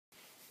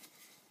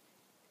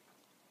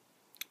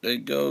There you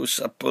go,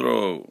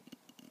 Sapporo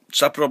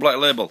Black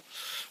Label.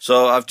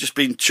 So I've just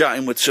been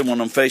chatting with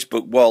someone on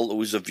Facebook, Walt, who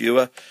is a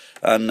viewer,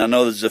 and I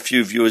know there's a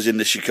few viewers in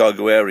the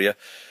Chicago area.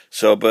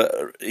 So,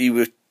 but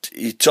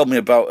he told me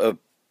about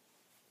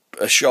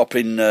a shop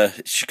in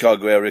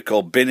Chicago area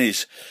called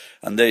Binny's,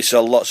 and they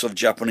sell lots of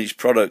Japanese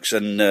products.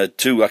 And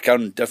two I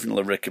can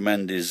definitely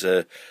recommend is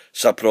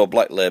Sapporo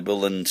Black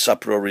Label and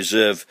Sapporo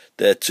Reserve.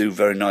 They're two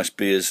very nice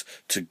beers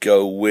to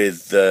go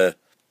with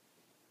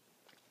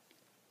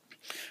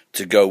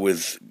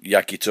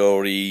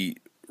yakitori,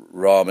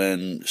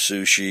 ramen,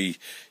 sushi.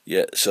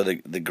 Yeah, so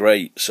they're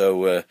great.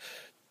 So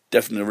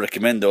definitely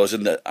recommend those.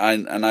 And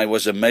I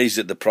was amazed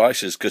at the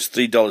prices, because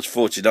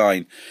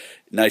 $3.49.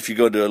 Now, if you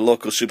go to a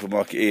local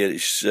supermarket here,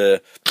 it's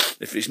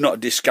if it's not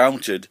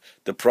discounted,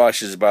 the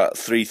price is about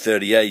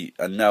 $3.38,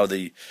 and now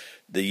the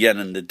yen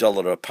and the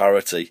dollar are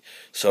parity,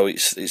 so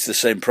it's the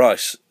same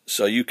price.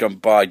 So you can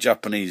buy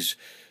Japanese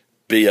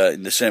beer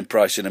in the same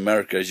price in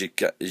America as you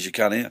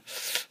can here.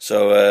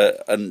 So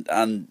and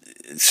and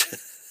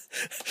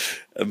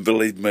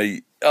believe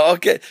me,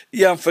 okay,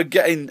 yeah, I'm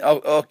forgetting.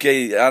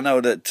 Okay, I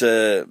know that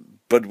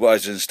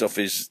Budweiser and stuff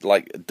is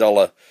like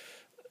 $1,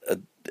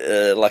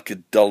 like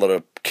 $1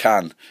 a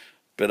can,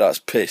 but that's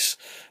piss.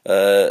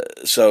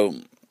 So,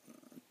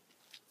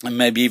 and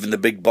maybe even the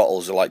big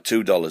bottles are like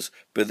 $2,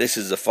 but this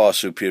is a far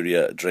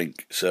superior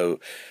drink. So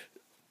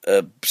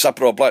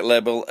Sapporo Black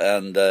Label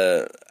and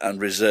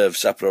Reserve,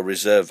 Sapporo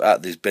Reserve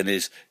at these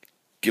Binnies.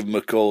 Give them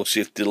a call,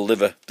 see if they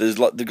deliver. They've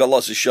got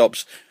lots of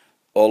shops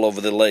all over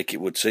the lake, it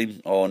would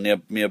seem, or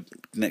near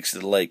next to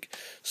the lake.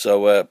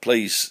 So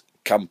please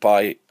come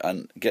by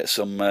and get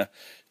some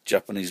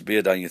Japanese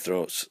beer down your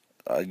throats.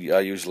 I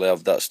usually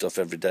have that stuff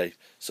every day.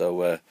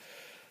 So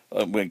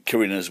we're in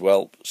Kirin as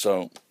well.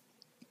 So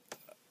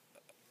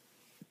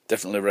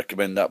definitely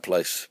recommend that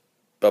place.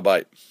 Bye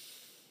bye.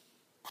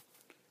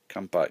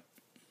 Come by.